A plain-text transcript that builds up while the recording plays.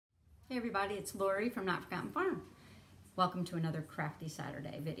Hey everybody, it's Lori from Not Forgotten Farm. Welcome to another Crafty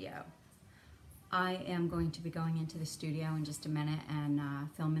Saturday video. I am going to be going into the studio in just a minute and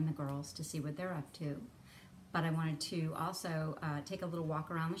filming the girls to see what they're up to. But I wanted to also take a little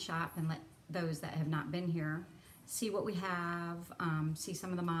walk around the shop and let those that have not been here see what we have, see some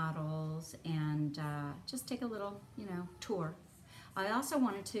of the models, and just take a little, tour. I also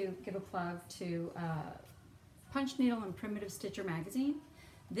wanted to give a plug to Punch Needle and Primitive Stitcher magazine.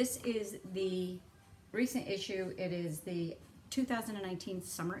 This is the recent issue. It is the 2019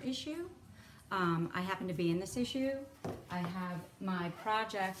 summer issue. I happen to be in this issue. I have, my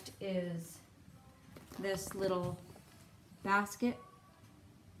project is this little basket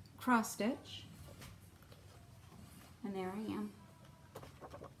cross stitch. And there I am.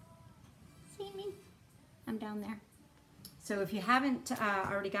 See me? I'm down there. So if you haven't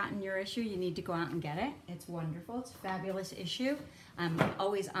already gotten your issue, you need to go out and get it. It's wonderful. It's a fabulous issue. I'm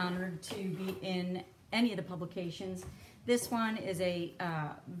always honored to be in any of the publications. This one is a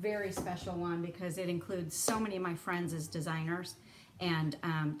very special one because it includes so many of my friends as designers, and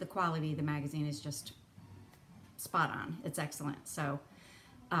the quality of the magazine is just spot on. It's excellent. So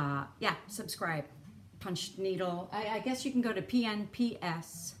yeah, subscribe. Punch Needle. I guess you can go to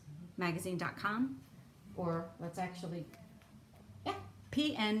pnpsmagazine.com, or let's actually, yeah,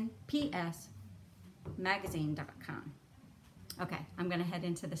 pnpsmagazine.com. Okay, I'm going to head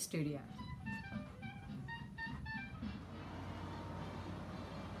into the studio.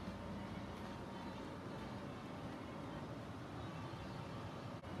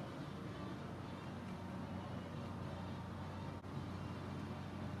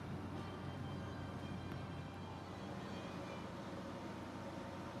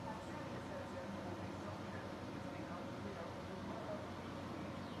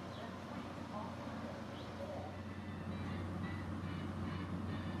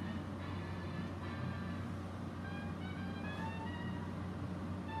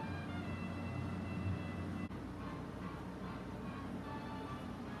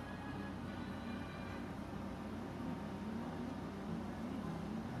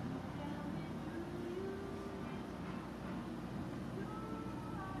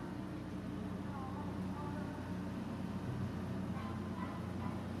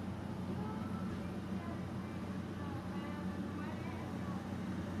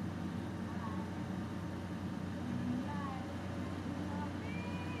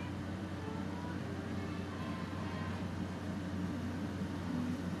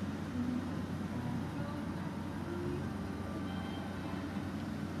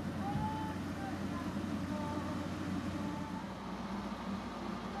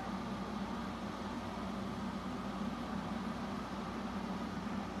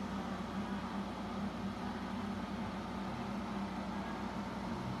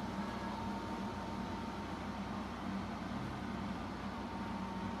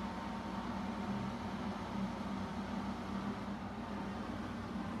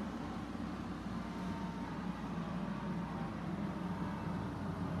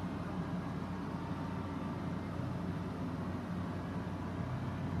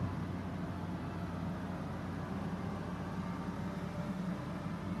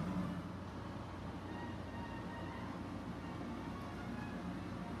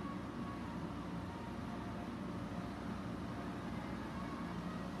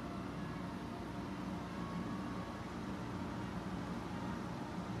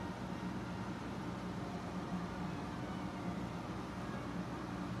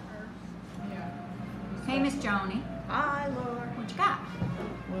 Hey, Miss Joanie. Hi, Laura. What you got?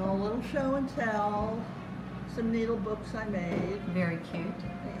 Well, a little show and tell. Some needle books I made. Very cute.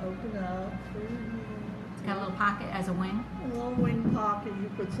 They open up. It's got a little pocket as a wing. A little wing pocket. You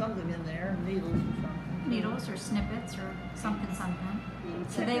put something in there, needles or something. Needles or snippets or something.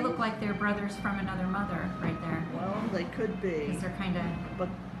 So they look like they're brothers from another mother right there. Well, they could be. Because they're kind of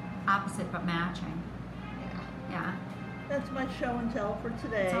opposite but matching. Yeah. That's my show and tell for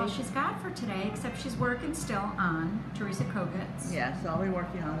today. That's all she's got for today, except she's working still on Teresa Kogut's. Yes, I'll be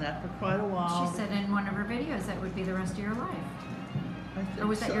working on that for quite a while. She said in one of her videos that would be the rest of your life. Or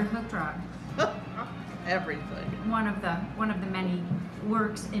was that your hook drop? Everything. One of the many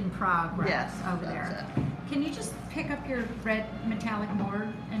works in progress over there. It. Can you just pick up your red metallic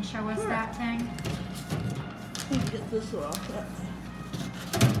board and show us that thing? Let me get this off.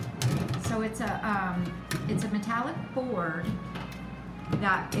 So it's a metallic board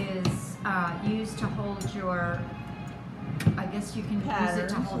that is used to hold your, I guess you can use it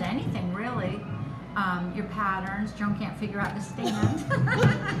to hold anything really. Your patterns. Joan can't figure out the stand.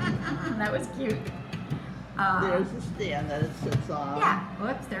 That was cute. There's the stand that it sits on. Yeah.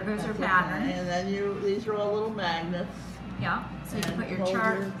 Whoops, there goes her pattern. And then these are all little magnets. Yeah. So you can put your hold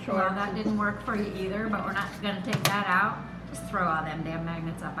chart. your Well, chart. that didn't work for you either, but we're not going to take that out. Just throw all them damn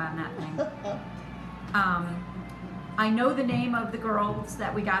magnets up on that thing. I know the name of the girls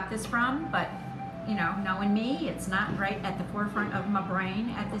that we got this from, but you know, knowing me, it's not right at the forefront of my brain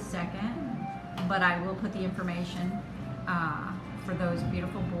at this second. But I will put the information for those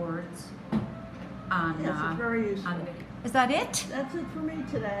beautiful boards on, Yes, it's very useful. on the video. Is that it? That's it for me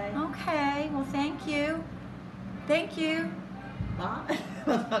today. Okay, well thank you. Thank you. I'm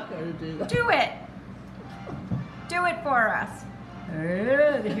not going to do that. Do it. Do it for us.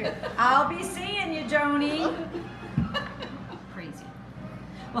 I'll be seeing you, Joni. Crazy.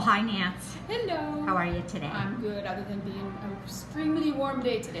 Well, hi, Nance. Hello. How are you today? I'm good, other than being an extremely warm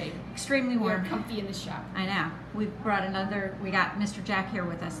day today. Extremely We're warm. comfy in the shop. I know. We got Mr. Jack here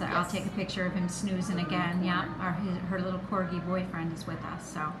with us. So I'll Yes. take a picture of him snoozing again. Yeah, her little Corgi boyfriend is with us.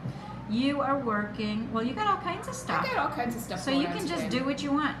 So you are working. Well, you got all kinds of stuff. I got all kinds of stuff So going you on can just today. do what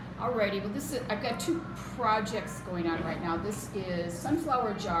you want. Alrighty, well I've got two projects going on right now. This is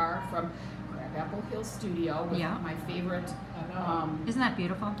Sunflower Jar from Crabapple Hill Studio with Yeah. my favorite, Isn't that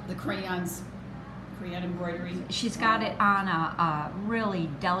beautiful? the crayon embroidery. She's got it on a really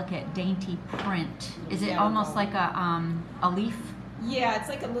delicate, dainty print. Is it Yeah, almost well. like a leaf? Yeah, it's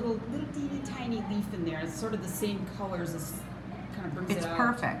like a little teeny tiny leaf in there. It's sort of the same colors as kind of brings It's it out.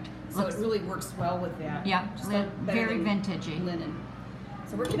 perfect. So Looks- it really works well with that. Yeah, Just better very than vintagey. linen.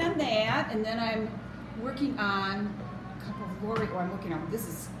 So working on that, and then I'm working on a couple of this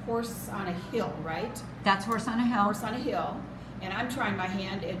is Horse on a Hill, right? That's Horse on a Hill. Horse on a Hill. And I'm trying my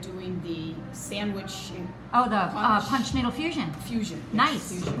hand at doing the sandwich Oh, the punch. punch needle fusion. fusion. Yes,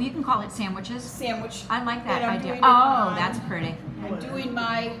 Nice. fusion. You can call it sandwiches. Sandwich. I like that And I'm idea. doing it Oh, on- that's pretty. I'm doing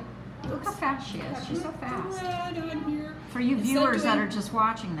my. Look how fast she is. She's so fast. On here. For you Instead of viewers that doing- are just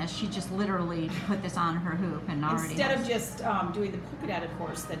watching this, she just literally put this on her hoop and already Instead has- of just doing the polka dotted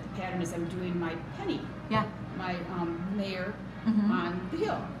horse, that the pattern is, I'm doing my penny, Yeah. my mare Mhm. on the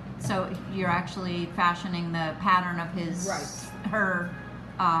hill. So you're actually fashioning the pattern of her.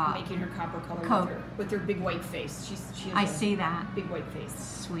 Making her copper color coat. with her big white face. She has I a see that. big white face.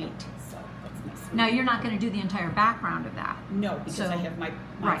 Sweet. So that's nice. Now you're not going to do the entire background of that. No, because So- I have my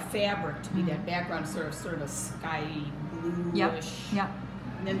right. fabric to be Mhm. that background, sort of a sky bluish. Yep. Yep.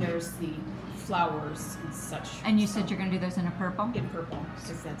 And then there's the flowers and such. And you said you're going to do those in a purple. in purple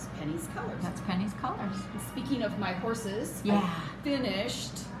because that's Penny's colors. That's Penny's colors. And speaking of my horses, Yeah. I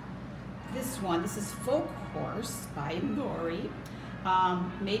finished this one. This is Folk Horse by Lori.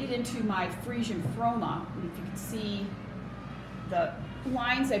 Made it into my Frisian Froma. And if you can see the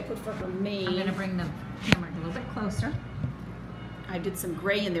lines I put for her mane. I'm going to bring the camera a little bit closer. I did some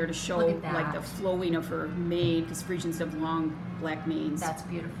gray in there to show Look at like the that. flowing of her mane because Frisians have long black manes. That's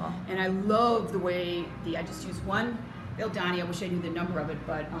beautiful. And I love the way I just used one Donnie. I wish I knew the number of it,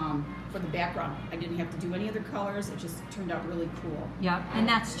 but for the background, I didn't have to do any other colors. It just turned out really cool. Yep, and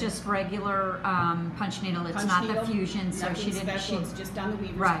that's just regular punch needle. It's Punch not needle, the fusion, so nothing she didn't. special. It's just on the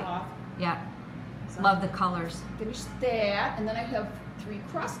weaver's Right. cloth. Yeah, So love the colors. Finished that, and then I have 3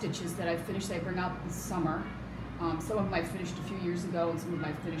 cross stitches that I finished. I bring out this summer. Some of them I finished a few years ago, and some of them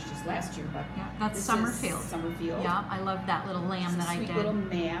I finished just last year. But Yeah, that's this Summerfield. is Summerfield. Yeah, I love that little lamb It's a that I sweet did. little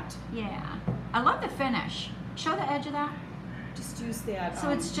mat. Yeah, I love the finish. Show the edge of that. Just use that. So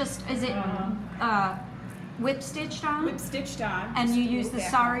it's just, is it whip stitched on? whip stitched on. And just you a use little the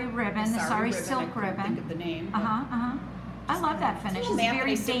back sari on. ribbon, the sari silk I couldn't ribbon. think of the name. Uh huh, uh huh. I love that finish. It's Lamp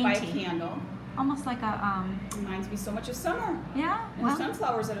very that I sit by a dainty. candle. Almost like a, Reminds me so much of summer. yeah, And the well,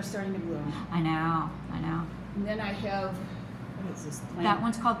 sunflowers that are starting to bloom. I know. And then I have, what is this? Plant? That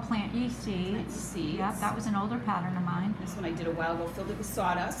one's called Plant Ye Seeds. Plant Ye Seeds. Yep, that was an older pattern of mine. This one I did a while ago, filled it with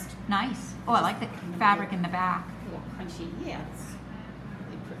sawdust. Nice. Oh, I like the fabric in the back. A little crunchy. Yeah, it's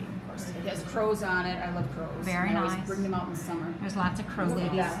really pretty, of course. It has crows on it. I love crows. Very and I nice. always bring them out in the summer. There's lots of crow Look at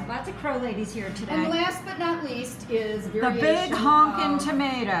ladies. that. Lots of crow ladies here And today. last but not least is The variation big honkin' of-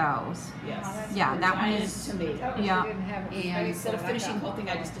 tomatoes. Yes. Yeah, the that one giant is- tomato. Yeah. And instead of finishing the whole thing,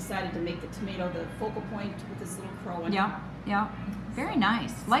 I just decided to make the tomato the focal point with this little crow on Yep, top. yep. Very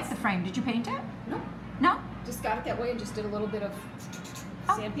nice. Like the frame. Did you paint it? No, No? just got it that way and just did a little bit of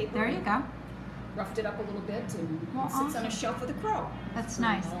Oh, sandpaper. there you and go. Roughed it up a little bit and Well, it sits on awesome. a shelf with a crow. That's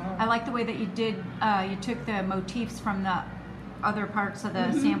nice. I like the way that you did, you took the motifs from the other parts of the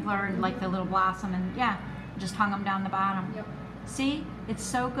Mm-hmm. sampler and like the little blossom and yeah, just hung them down the bottom. Yep. See, it's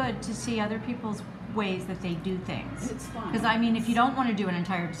so good to see other people's ways that they do things. It's fun. Because I mean, if you don't want to do an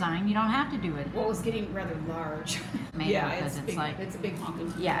entire design, you don't have to do it. Well, it was getting rather large. Maybe yeah, because it's big, like- it's a big honking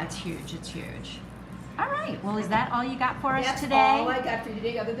tomato. Yeah, it's huge. It's huge. All right. Well, is that all you got for us That's today? all I got for you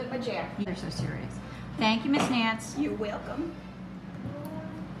today, other than my jacket. You're so serious. Thank you, Miss Nance. You're welcome.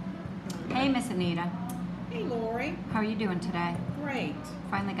 Hey, Miss Anita. Hey, Lori. How are you doing today? Great.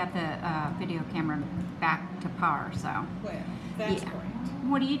 Finally got the video camera back to par, so. Well, that's Yeah. great.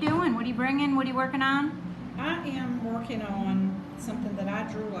 What are you doing? What are you bringing? What are you working on? I am working on something that I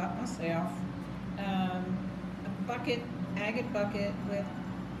drew up myself. A bucket, agate bucket with,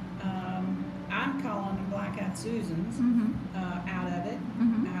 I'm calling them black-eyed Susans out of it.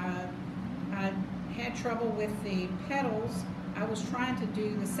 I had trouble with the petals. I was trying to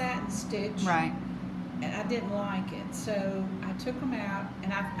do the satin stitch. Right. And I didn't like it, so I took them out,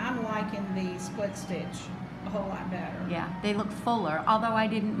 and I'm liking the split stitch a whole lot better. Yeah, they look fuller, although I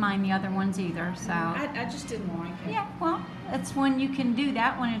didn't mind the other ones either, so. I just didn't like it. Yeah, well, that's when you can do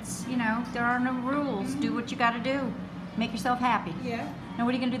that, when it's, you know, there are no rules. Do what you got to do. Make yourself happy. Yeah. Now,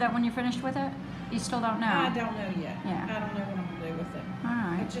 what are you going to do that when you're finished with it? You still don't know? I don't know yet. Yeah. I don't know what I'm going to do with it. All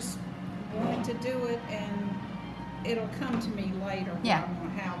I right. just wanted to do it, and it'll come to me later Yeah.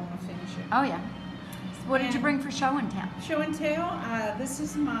 how I want to finish it. Oh, yeah. So what did you And- bring for show and tell? Show and tell, this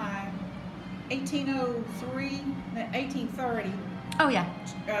is my 1830 Oh, yeah.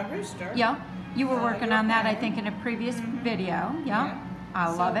 rooster. Yeah. You were working your on that, I pattern. think, in a previous video. Yeah. Yeah. I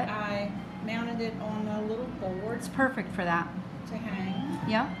love So it. I mounted it on a little board It's perfect for that. to hang.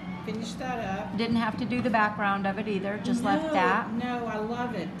 Yeah. Finished that up. Didn't have to do the background of it either, just left that. No, I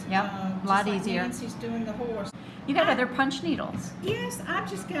love it. Yep, a Just lot like easier. Nancy's doing the horse. You got other punch needles. Yes, I've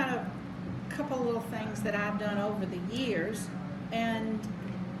just got a couple little things that I've done over the years, and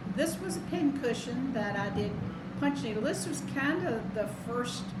this was a pin cushion that I did punch needle. This was kind of the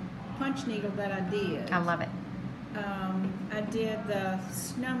first punch needle that I did. I love it. I did the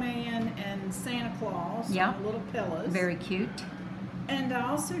snowman and Santa Claus Yep. on little pillows. Very cute. And I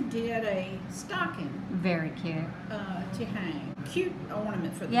also did a stocking Very cute. to hang. Cute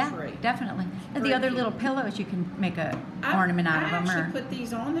ornament for the Yeah, tree. definitely. And the Very other cute. little pillows, you can make a ornament out of them. I Or actually put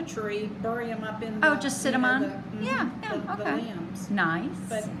these on the tree, bury them up in Oh, the, just sit you them know, on? the- Yeah, the okay. limbs. Nice.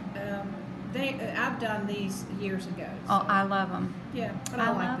 But I've done these years ago. Oh, so, I love them. yeah, but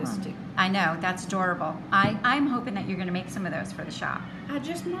I like love this 'em. too. I know, that's adorable. I'm hoping that you're going to make some of those for the shop. I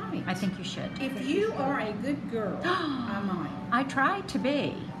just might. I think you should. If you are a good girl, I might. I try to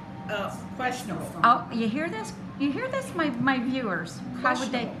be. Questionable. Oh, you hear this? You hear this, my viewers? How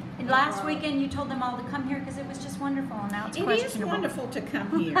would they? Questionable. Last weekend you told them all to come here because it was just wonderful, and now it's It is questionable. wonderful to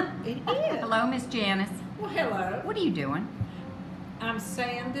come here. It is. Hello, Miss Janice. Well, hello. What are you doing? I'm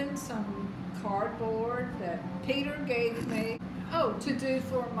sanding some cardboard that Peter gave me. Oh, to do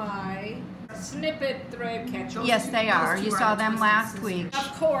for my snippet thread catcher. Yes, they are. You saw them last week.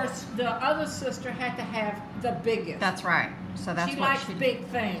 Of course, the other sister had to have the biggest. That's right. So that's she what likes she. big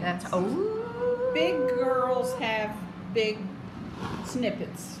things. That's oh. Big girls have big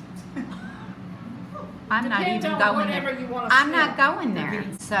snippets. I'm not Depends even on going whatever there. you wanna I'm not snip. going there.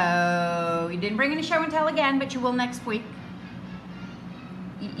 So you didn't bring any show and tell again, but you will next week.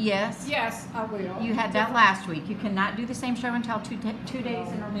 Yes. Yes, I will. You had that last week. You cannot do the same show and tell 2 days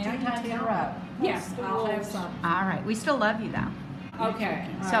in a row. 2 times in a row. Yes, I'll have some. All right. We still love you though. Okay.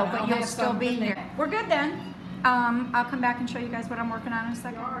 all So, right, but I'll you'll have still some be with me. here. We're good then. I'll come back and show you guys what I'm working on in a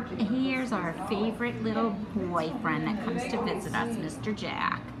second. Here's our favorite little boyfriend that comes to visit us, Mr.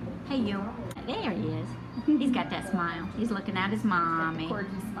 Jack. Hey, you. There he is. He's got that smile. He's looking at his mommy.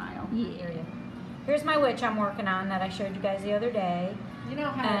 Corgi smile. Yeah. Here's my witch I'm working on that I showed you guys the other day. You know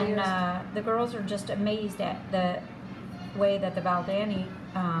how it is. And the girls are just amazed at the way that the Valdani,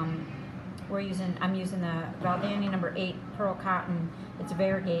 I'm using the Valdani number 8 pearl cotton. It's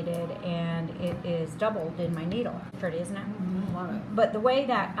variegated and it is doubled in my needle. Pretty, isn't it? Love it. But the way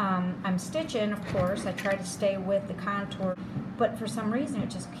that I'm stitching, of course, I try to stay with the contour, but for some reason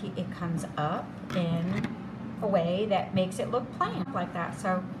it comes up in a way that makes it look plain like that.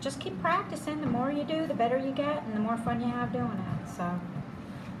 So just keep practicing. The more you do, the better you get, and the more fun you have doing it. So,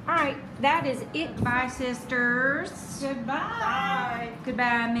 all right, that is it. Bye, sisters. Goodbye.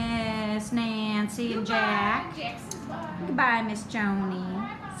 Goodbye, Miss Nancy and Jack. Goodbye, Miss Joni.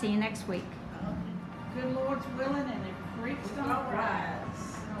 See you next week. Good Lord's willing, and the creeks don't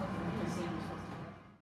rise.